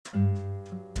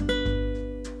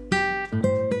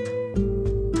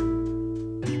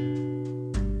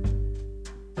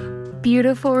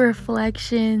Beautiful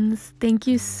reflections. Thank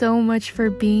you so much for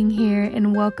being here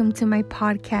and welcome to my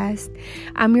podcast.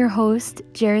 I'm your host,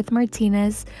 Jareth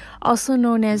Martinez, also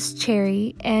known as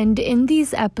Cherry, and in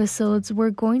these episodes, we're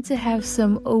going to have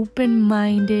some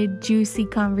open-minded, juicy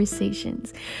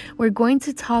conversations. We're going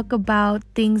to talk about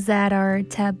things that are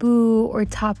taboo or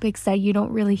topics that you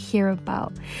don't really hear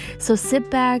about. So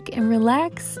sit back and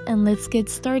relax, and let's get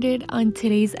started on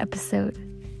today's episode.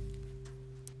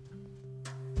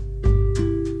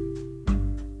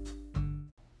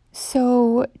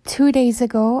 So 2 days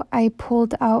ago, I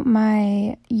pulled out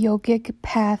my Yogic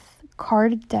Path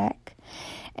card deck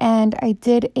and I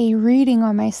did a reading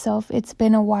on myself. It's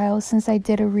been a while since I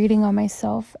did a reading on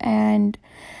myself, and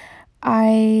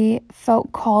I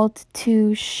felt called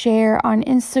to share on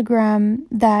Instagram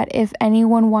that if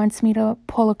anyone wants me to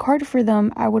pull a card for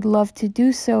them, I would love to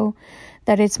do so,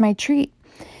 that it's my treat.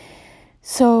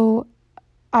 So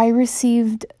I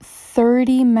received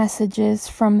 30 messages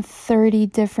from 30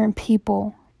 different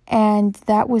people, and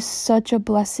that was such a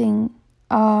blessing.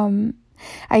 I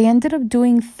ended up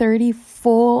doing 30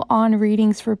 full-on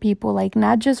readings for people, like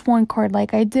not just one card.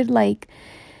 Like I did like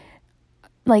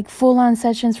full-on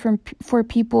sessions for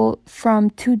people from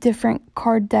 2 different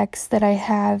card decks that I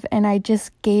have, and I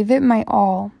just gave it my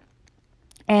all.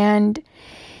 And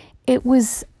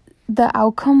the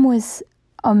outcome was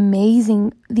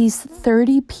amazing. These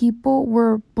 30 people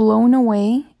were blown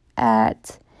away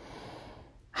at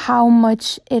how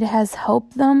much it has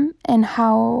helped them and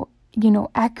how,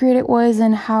 accurate it was,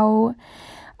 and how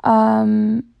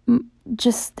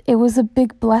it was a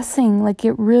big blessing. Like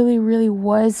it really, really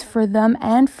was for them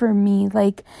and for me.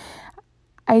 Like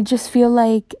I just feel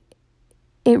like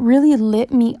it really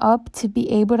lit me up to be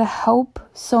able to help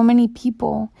so many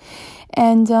people.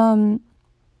 And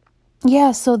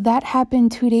so that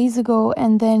happened 2 days ago,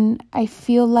 and then I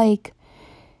feel like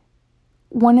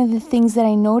one of the things that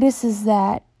I notice is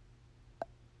that,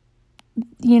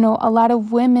 a lot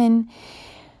of women,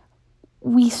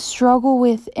 we struggle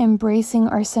with embracing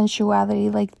our sensuality.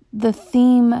 Like the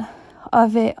theme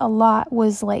of it a lot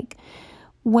was like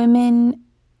women,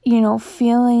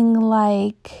 feeling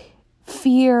like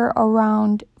fear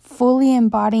around fully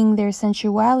embodying their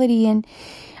sensuality. And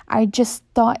I just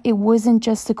thought it wasn't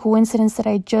just a coincidence that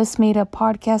I just made a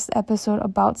podcast episode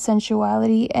about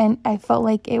sensuality, and I felt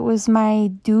like it was my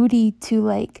duty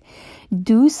to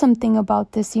do something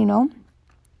about this,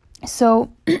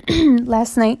 So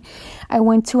last night I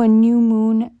went to a new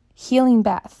moon healing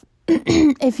bath.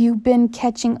 If you've been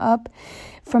catching up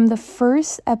from the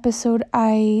first episode,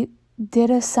 I did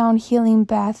a sound healing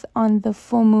bath on the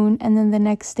full moon, and then the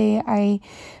next day I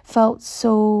felt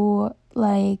so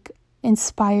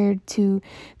inspired to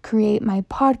create my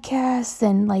podcast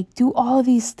and do all of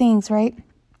these things, right?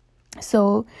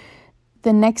 So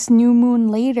the next new moon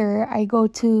later, I go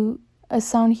to a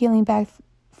sound healing bath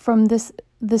from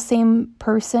the same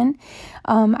person.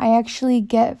 I actually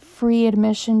get free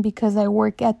admission because I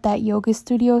work at that yoga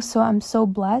studio, so I'm so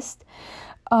blessed.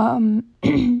 And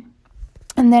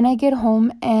then I get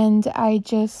home and I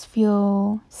just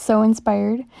feel so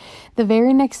inspired. The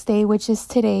very next day, which is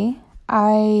today,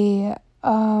 I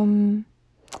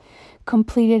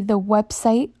completed the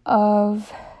website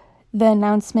of the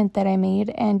announcement that I made,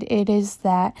 and it is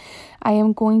that I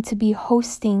am going to be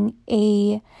hosting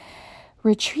a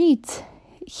retreat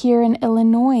here in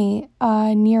Illinois,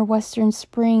 near Western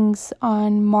Springs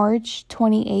on March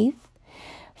 28th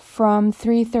from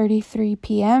 3:33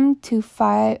 p.m. to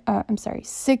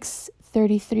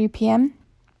 6:33 p.m.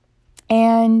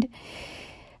 And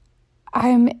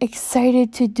I'm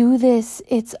excited to do this.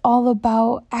 It's all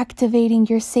about activating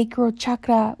your sacral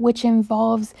chakra, which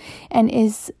involves and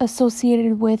is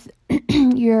associated with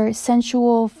your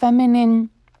sensual, feminine,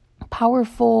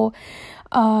 powerful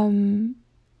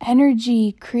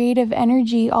energy, creative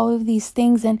energy, all of these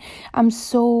things. And I'm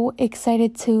so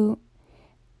excited to,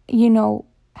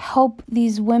 help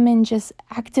these women just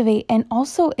activate. And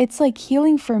also it's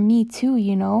healing for me too,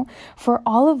 for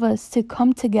all of us to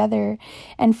come together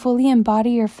and fully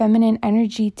embody your feminine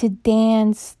energy, to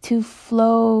dance, to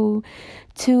flow,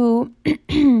 to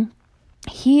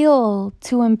heal,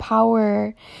 to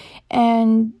empower,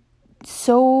 and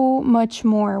so much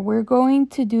more. We're going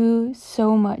to do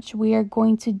so much. We are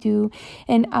going to do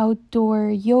an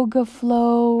outdoor yoga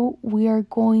flow.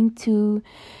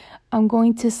 I'm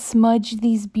going to smudge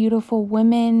these beautiful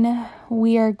women.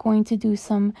 We are going to do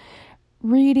some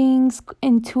readings,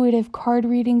 intuitive card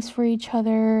readings for each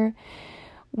other.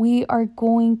 We are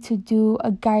going to do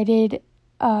a guided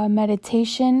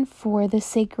meditation for the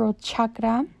sacral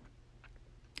chakra.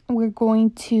 We're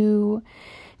going to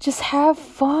just have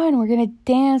fun. We're going to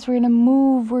dance, we're going to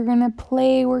move, we're going to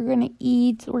play, we're going to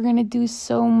eat, we're going to do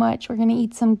so much. We're going to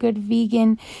eat some good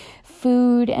vegan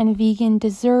food and vegan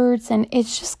desserts, and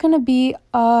it's just going to be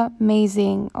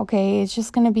amazing, okay? It's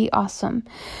just going to be awesome.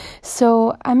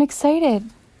 So I'm excited.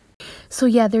 So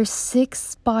yeah, there's 6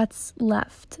 spots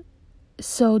left.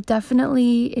 So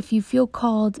definitely, if you feel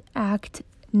called, act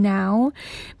now,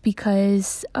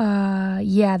 because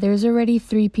there's already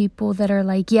 3 people that are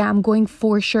like, yeah, I'm going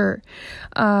for sure.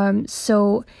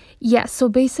 So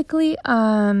basically,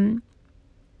 the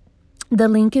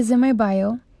link is in my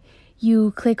bio.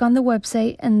 You click on the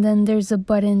website, and then there's a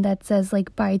button that says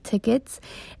like buy tickets,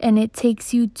 and it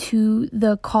takes you to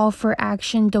the call for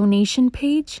action donation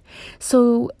page.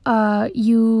 So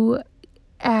you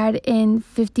add in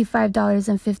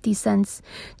 $55.50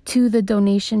 to the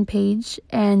donation page,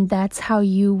 and that's how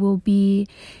you will be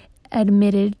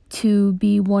admitted to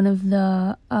be one of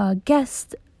the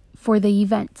guests for the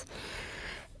event.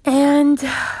 And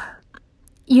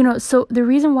so the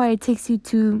reason why it takes you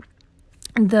to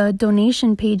the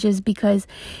donation page is because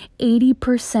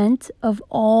 80% of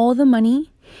all the money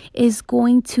is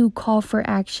going to Call for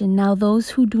Action. Now, those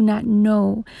who do not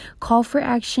know, Call for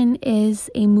Action is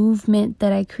a movement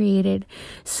that I created.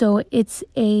 So it's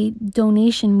a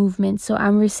donation movement. So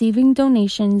I'm receiving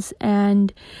donations,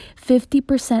 and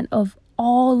 50% of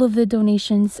all of the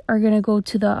donations are going to go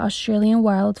to the Australian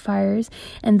wildfires,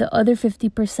 and the other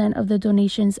 50% of the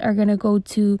donations are going to go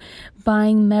to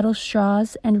buying metal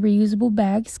straws and reusable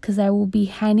bags, because I will be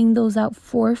handing those out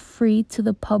for free to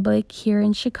the public here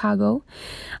in Chicago,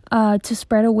 to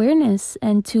spread awareness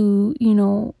and to,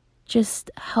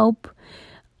 just help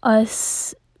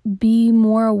us be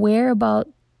more aware about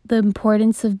the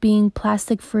importance of being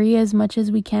plastic free as much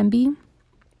as we can be.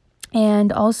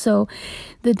 And also,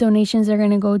 the donations are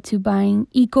going to go to buying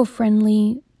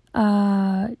eco-friendly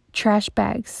trash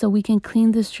bags so we can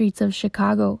clean the streets of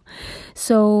Chicago.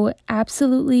 So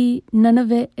absolutely none of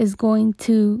it is going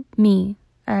to me.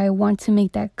 I want to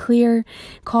make that clear.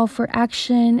 Call for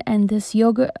Action and this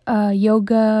yoga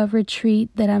retreat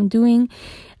that I'm doing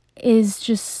is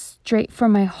just straight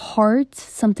from my heart,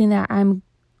 something that I'm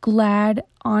glad,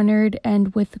 honored,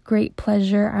 and with great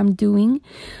pleasure I'm doing.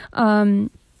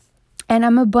 And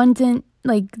I'm abundant,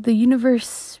 like the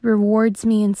universe rewards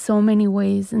me in so many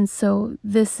ways. And so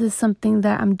this is something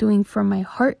that I'm doing from my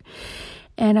heart.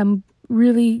 And I'm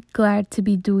really glad to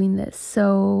be doing this.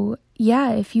 So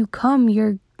yeah, if you come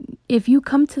to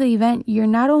the event, you're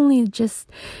not only just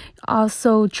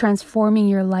also transforming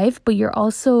your life, but you're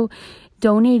also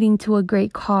donating to a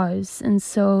great cause. And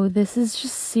so this is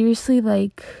just seriously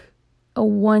like a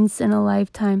once in a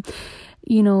lifetime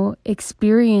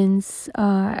experience.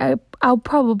 I'll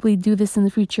probably do this in the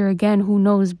future again, who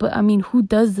knows, but I mean, who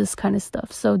does this kind of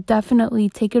stuff? So definitely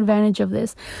take advantage of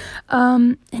this.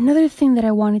 Another thing that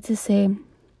I wanted to say,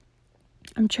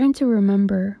 I'm trying to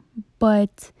remember,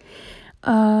 but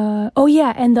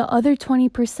and the other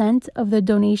 20% of the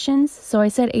donations, so I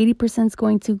said 80% is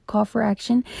going to Call for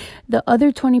Action. The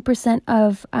other 20%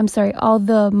 all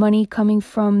the money coming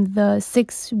from the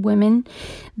 6 women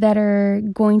that are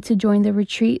going to join the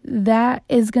retreat, that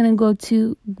is going to go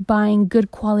to buying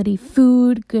good quality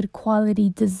food, good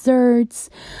quality desserts,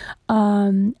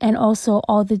 and also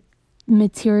all the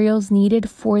materials needed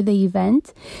for the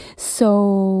event.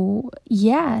 So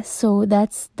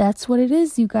that's what it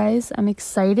is, you guys. I'm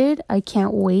excited. I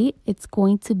can't wait. It's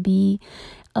going to be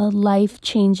a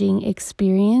life-changing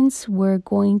experience. We're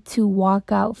going to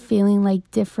walk out feeling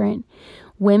like different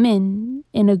women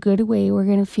in a good way. We're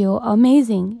going to feel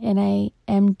amazing, and I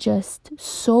am just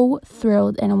so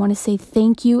thrilled, and I want to say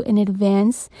thank you in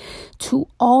advance to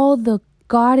all the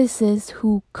goddesses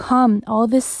who come, all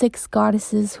the 6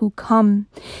 goddesses who come,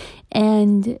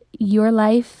 and your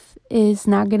life is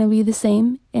not going to be the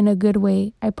same in a good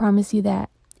way. I promise you that.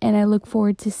 And I look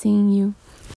forward to seeing you.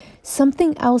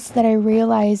 Something else that I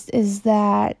realized is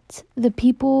that the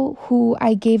people who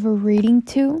I gave a reading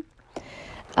to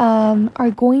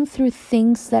are going through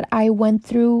things that I went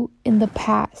through in the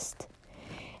past.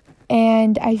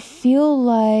 And I feel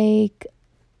like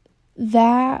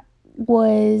that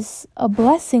was a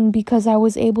blessing because I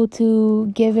was able to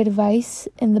give advice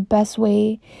in the best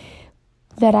way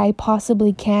that I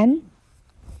possibly can.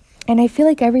 And I feel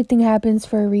like everything happens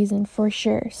for a reason, for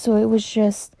sure. So it was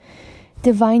just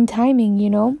divine timing,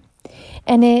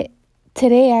 And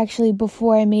today, actually,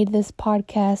 before I made this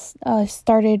podcast,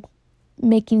 started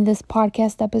making this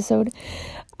podcast episode,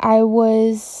 I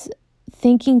was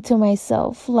thinking to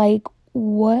myself, like,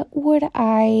 what would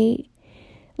I...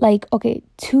 okay,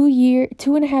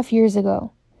 2.5 years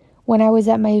ago, when I was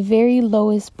at my very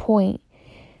lowest point,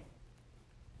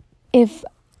 if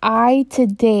I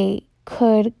today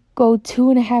could go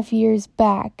 2.5 years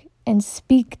back and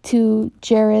speak to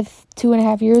Jareth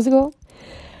 2.5 years ago,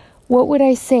 what would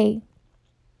I say?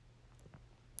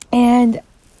 And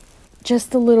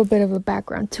just a little bit of a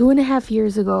background. 2.5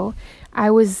 years ago,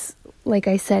 I was, like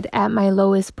I said, at my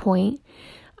lowest point.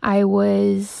 I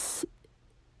was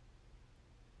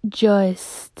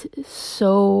just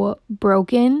so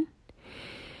broken.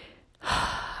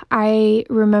 I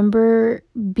remember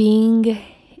being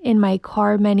in my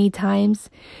car many times,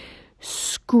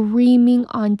 screaming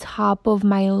on top of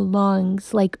my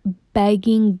lungs, like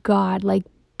begging God, like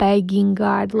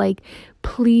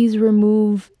please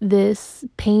remove this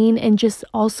pain, and just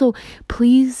also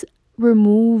please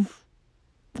remove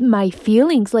my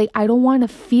feelings. Like, I don't want to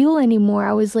feel anymore.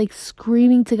 I was like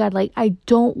screaming to God, like, I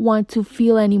don't want to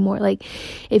feel anymore. Like,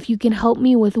 if you can help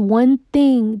me with one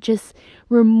thing, just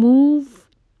remove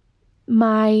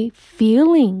my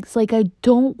feelings. Like, I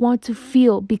don't want to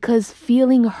feel, because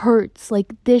feeling hurts.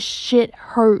 Like, this shit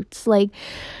hurts. Like,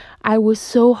 I was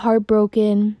so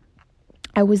heartbroken.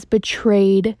 I was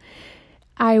betrayed.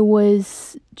 I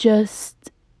was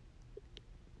just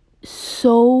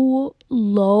so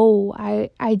low. I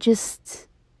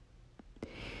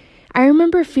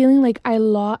remember feeling like I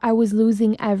was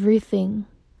losing everything.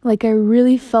 Like, I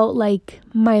really felt like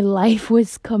my life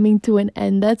was coming to an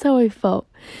end. That's how I felt.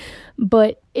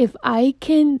 But if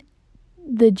the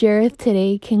Jareth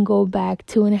today can go back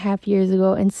 2.5 years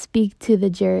ago and speak to the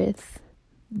Jareth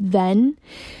then,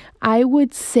 I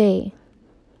would say,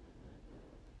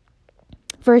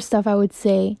 first off, I would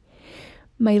say,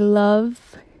 my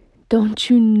love, don't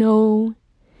you know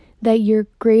that your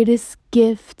greatest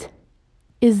gift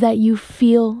is that you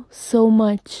feel so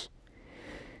much?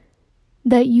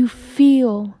 That you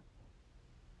feel.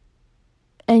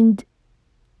 And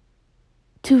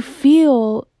to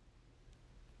feel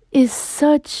is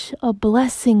such a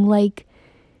blessing. Like,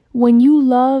 when you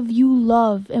love,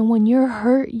 and when you're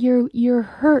hurt, you're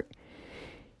hurt.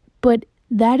 But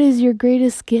that is your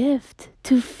greatest gift,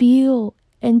 to feel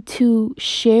and to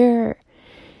share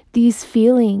these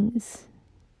feelings.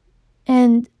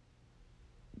 And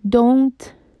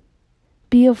don't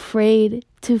be afraid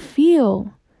to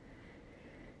feel.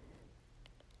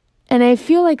 And I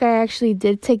feel like I actually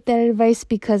did take that advice,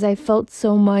 because I felt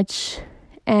so much,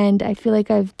 and I feel like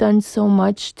I've done so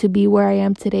much to be where I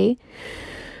am today.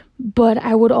 But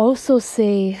I would also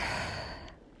say,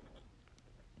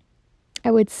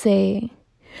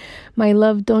 my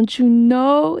love, don't you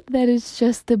know that it's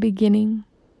just the beginning?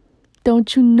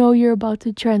 Don't you know you're about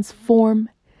to transform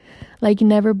like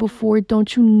never before?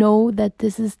 Don't you know that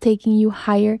this is taking you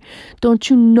higher? Don't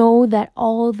you know that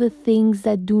all the things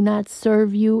that do not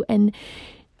serve you and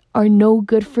are no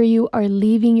good for you are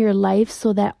leaving your life,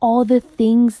 so that all the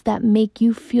things that make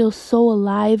you feel so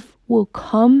alive will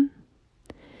come?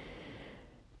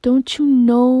 Don't you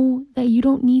know that you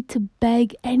don't need to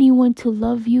beg anyone to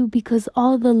love you, because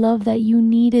all the love that you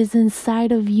need is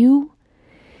inside of you?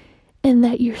 And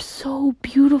that you're so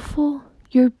beautiful.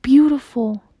 You're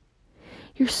beautiful.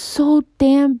 You're so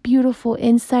damn beautiful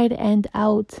inside and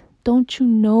out. Don't you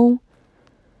know?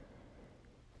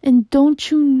 And don't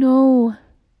you know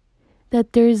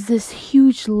that there's this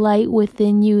huge light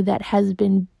within you that has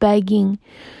been begging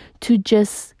to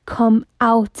just come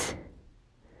out?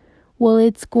 Well,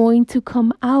 it's going to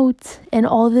come out, and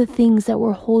all the things that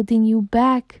were holding you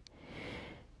back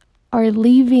are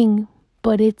leaving,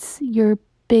 but it's your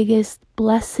biggest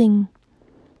blessing.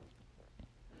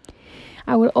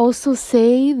 I would also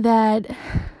say that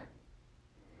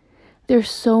there's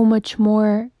so much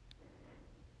more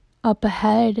up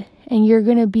ahead, and you're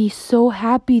going to be so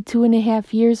happy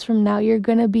 2.5 years from now. You're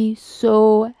going to be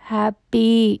so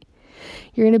happy.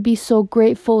 You're going to be so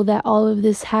grateful that all of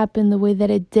this happened the way that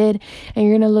it did. And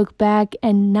you're going to look back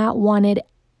and not want it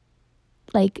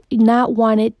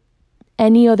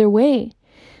any other way.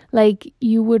 Like,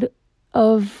 you would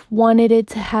have wanted it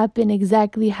to happen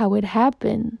exactly how it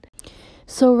happened.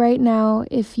 So right now,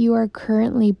 if you are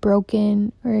currently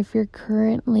broken, or if you're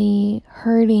currently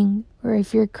hurting, or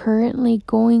if you're currently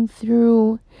going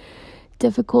through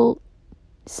difficult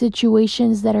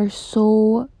situations that are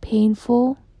so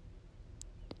painful,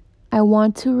 I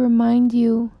want to remind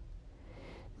you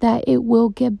that it will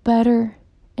get better,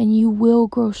 and you will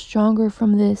grow stronger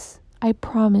from this. I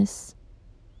promise.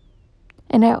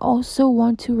 And I also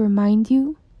want to remind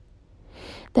you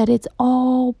that it's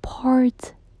all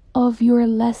part of your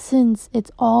lessons.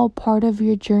 It's all part of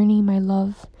your journey, my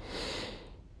love.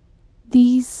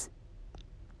 These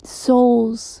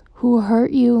souls who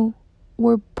hurt you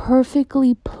were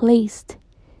perfectly placed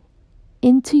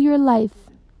into your life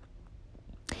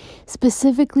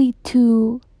specifically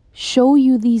to show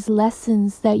you these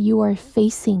lessons that you are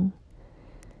facing.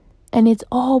 And it's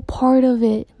all part of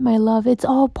it, my love. It's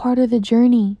all part of the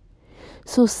journey.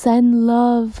 So send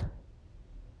love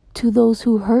to those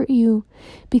who hurt you,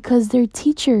 because they're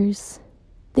teachers.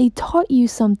 They taught you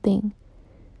something.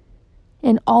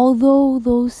 And although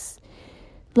those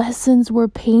lessons were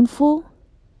painful,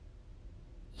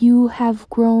 you have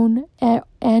grown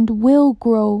and will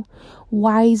grow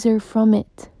wiser from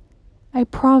it. I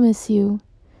promise you.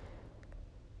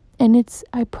 And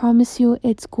I promise you,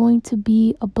 it's going to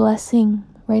be a blessing.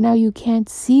 Right now you can't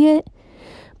see it,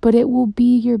 but it will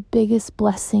be your biggest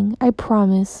blessing. I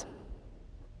promise.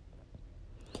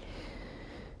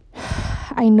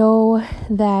 I know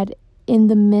that in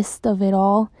the midst of it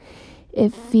all,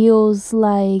 it feels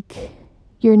like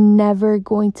you're never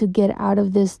going to get out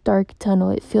of this dark tunnel.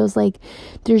 It feels like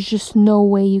there's just no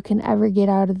way you can ever get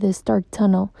out of this dark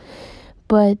tunnel.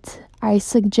 But I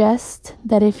suggest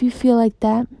that if you feel like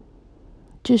that,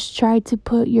 just try to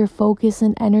put your focus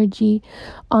and energy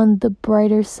on the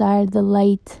brighter side, the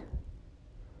light.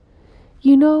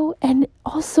 And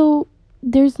also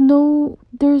there's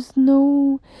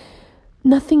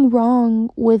nothing wrong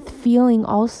with feeling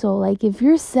also. Like if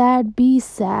you're sad, be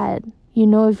sad.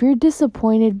 If you're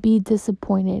disappointed, be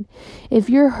disappointed. If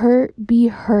you're hurt, be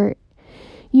hurt.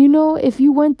 If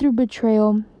you went through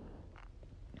betrayal,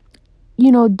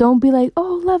 don't be like,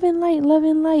 oh, love and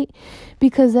light,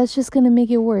 because that's just going to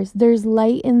make it worse. There's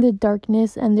light in the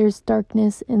darkness and there's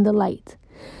darkness in the light.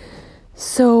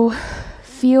 So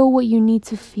feel what you need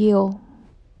to feel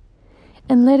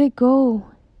and let it go.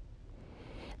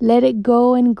 Let it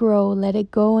go and grow. Let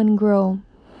it go and grow.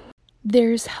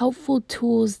 There's helpful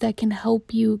tools that can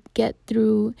help you get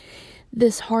through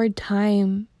this hard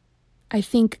time. I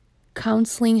think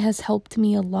counseling has helped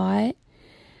me a lot.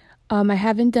 I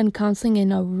haven't done counseling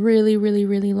in a really, really,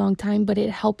 really long time, but it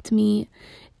helped me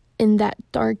in that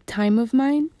dark time of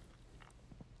mine.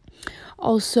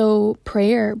 Also,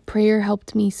 prayer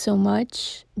helped me so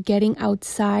much. Getting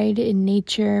outside in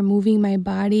nature, moving my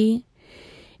body,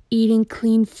 eating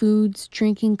clean foods,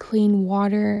 drinking clean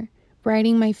water,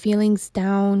 writing my feelings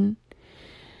down,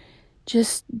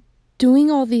 just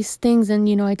doing all these things.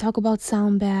 And, I talk about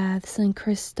sound baths and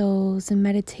crystals and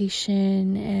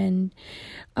meditation and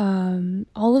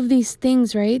all of these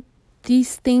things, right?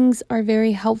 These things are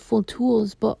very helpful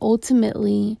tools, but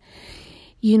ultimately,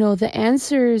 the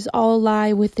answers all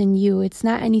lie within you. It's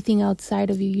not anything outside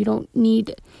of you. You don't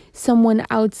need someone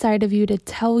outside of you to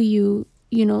tell you,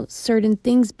 certain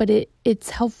things, but it's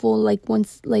helpful.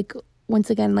 Once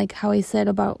again, like how I said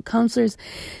about counselors,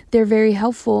 they're very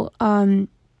helpful.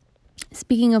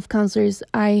 Speaking of counselors,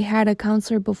 I had a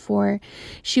counselor before.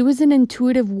 She was an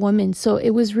intuitive woman. So it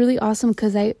was really awesome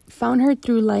because I found her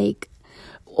through like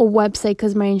a website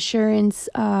because my insurance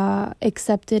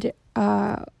accepted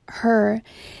her.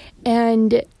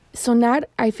 And so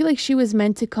I feel like she was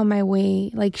meant to come my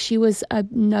way. Like she was a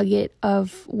nugget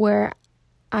of where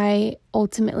I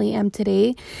ultimately am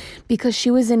today because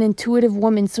she was an intuitive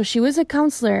woman. So she was a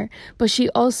counselor, but she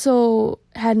also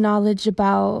had knowledge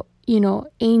about,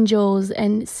 angels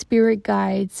and spirit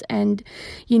guides and,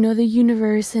 the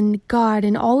universe and God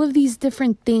and all of these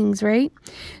different things, right?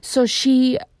 So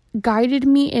she guided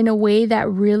me in a way that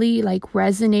really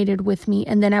resonated with me.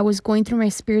 And then I was going through my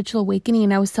spiritual awakening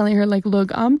and I was telling her look,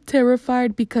 I'm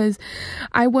terrified because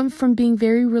I went from being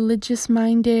very religious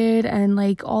minded and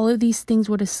all of these things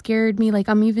would have scared me.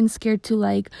 I'm even scared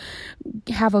to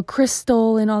have a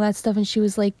crystal and all that stuff. And she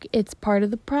was like, it's part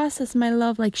of the process, my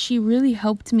love. She really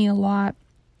helped me a lot.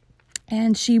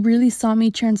 And she really saw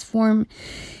me transform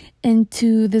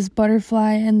into this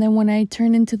butterfly. And then when I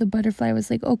turned into the butterfly, I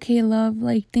was like, okay, love,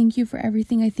 thank you for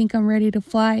everything. I think I'm ready to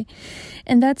fly.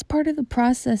 And that's part of the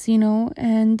process,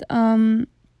 and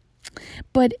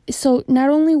but so not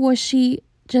only was she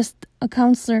just a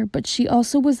counselor, but she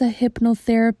also was a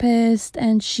hypnotherapist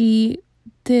and she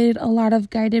did a lot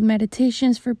of guided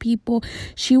meditations for people.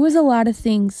 She was a lot of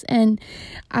things, and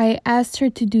I asked her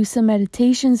to do some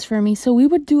meditations for me. So we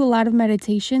would do a lot of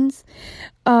meditations.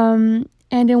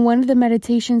 And in one of the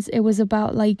meditations, it was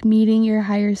about meeting your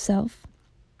higher self.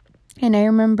 And I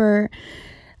remember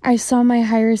I saw my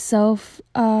higher self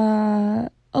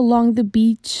along the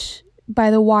beach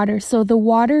by the water. So the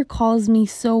water calls me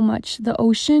so much. The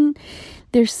ocean,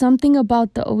 there's something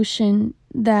about the ocean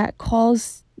that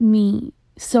calls me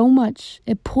so much.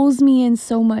 It pulls me in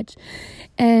so much.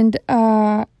 And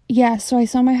so I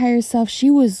saw my higher self. She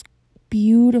was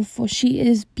beautiful. She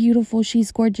is beautiful.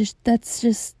 She's gorgeous. That's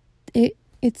just it.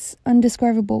 It's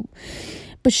undescribable.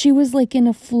 but she was like in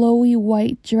a flowy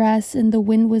white dress and the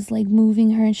wind was like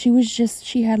moving her, and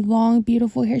she had long,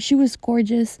 beautiful hair. She was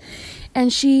gorgeous.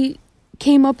 And she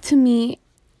came up to me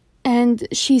and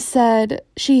she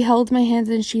held my hands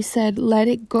and she said, "Let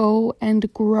it go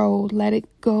and grow, let it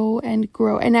go and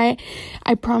grow." And I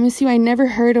promise you, I never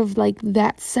heard of like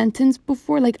that sentence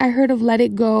before. Like I heard of let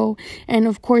it go and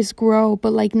of course grow,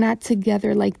 but like not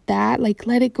together like that, like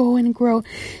let it go and grow.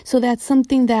 So that's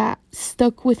something that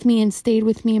stuck with me and stayed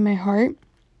with me in my heart.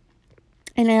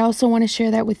 And I also want to share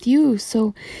that with you.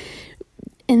 So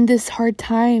in this hard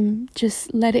time,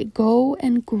 just let it go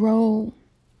and grow.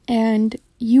 And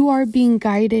you are being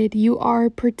guided. You are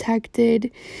protected.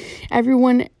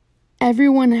 Everyone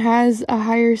has a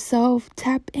higher self.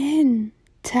 Tap in.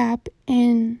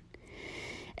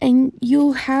 And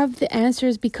you'll have the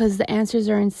answers because the answers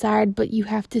are inside, but you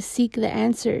have to seek the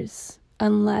answers.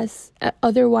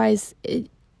 Otherwise,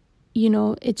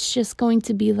 it's just going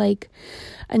to be like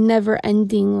a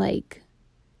never-ending like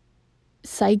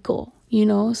cycle,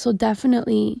 So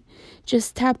definitely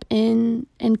just tap in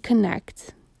and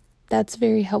connect. That's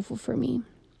very helpful for me.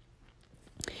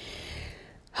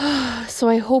 So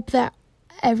I hope that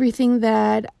everything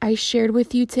that I shared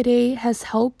with you today has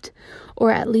helped,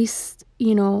 or at least,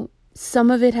 some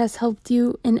of it has helped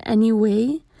you in any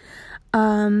way.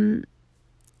 And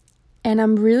I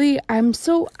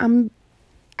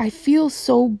feel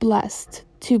so blessed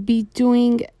to be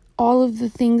doing all of the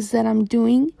things that I'm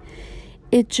doing.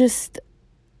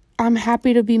 I'm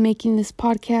happy to be making this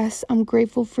podcast. I'm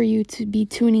grateful for you to be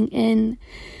tuning in.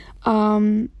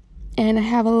 And I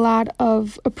have a lot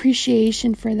of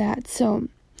appreciation for that. So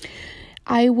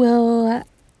I will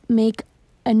make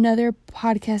another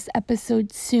podcast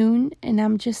episode soon, and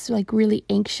I'm just like really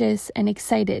anxious and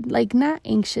excited. Like not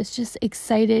anxious, just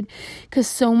excited because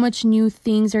so much new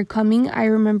things are coming. I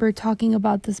remember talking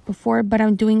about this before, but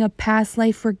I'm doing a past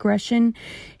life regression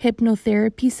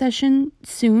hypnotherapy session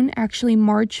soon, actually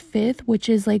March 5th, which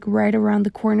is like right around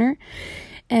the corner.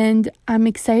 And I'm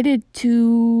excited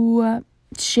to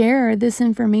share this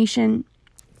information.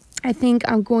 I think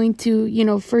I'm going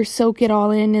to, first soak it all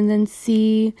in and then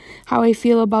see how I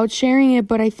feel about sharing it.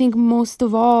 But I think most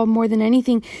of all, more than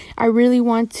anything, I really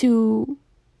want to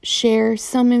share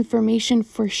some information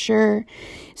for sure.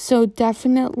 So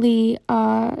definitely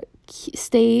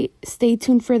stay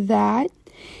tuned for that.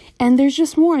 And there's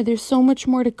just more. There's so much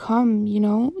more to come,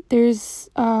 There's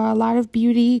a lot of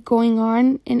beauty going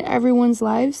on in everyone's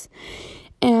lives.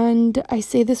 And I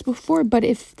say this before, but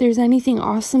if there's anything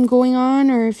awesome going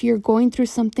on, or if you're going through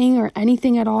something or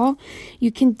anything at all,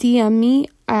 you can DM me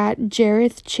at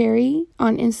Jareth Cherry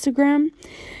on Instagram.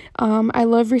 I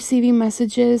love receiving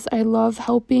messages. I love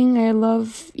helping. I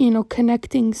love,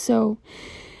 connecting. So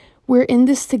we're in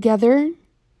this together.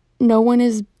 No one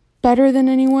is better than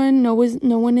anyone. No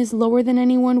one is lower than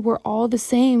anyone. We're all the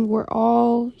same. We're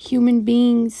all human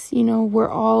beings. We're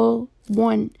all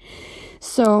one.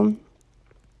 So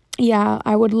yeah,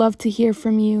 I would love to hear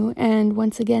from you. And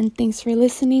once again, thanks for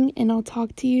listening, and I'll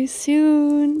talk to you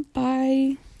soon.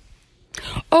 Bye.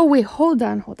 Oh, wait, hold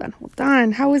on.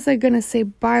 How was I going to say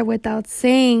bye without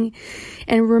saying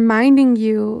and reminding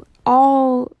you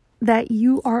all that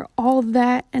you are all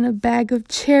that and a bag of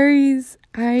cherries?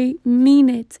 I mean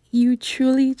it. You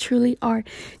truly, truly are.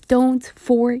 Don't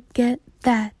forget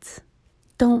that.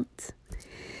 Don't.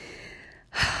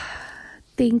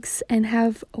 Thanks, and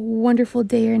have a wonderful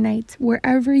day or night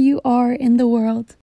wherever you are in the world.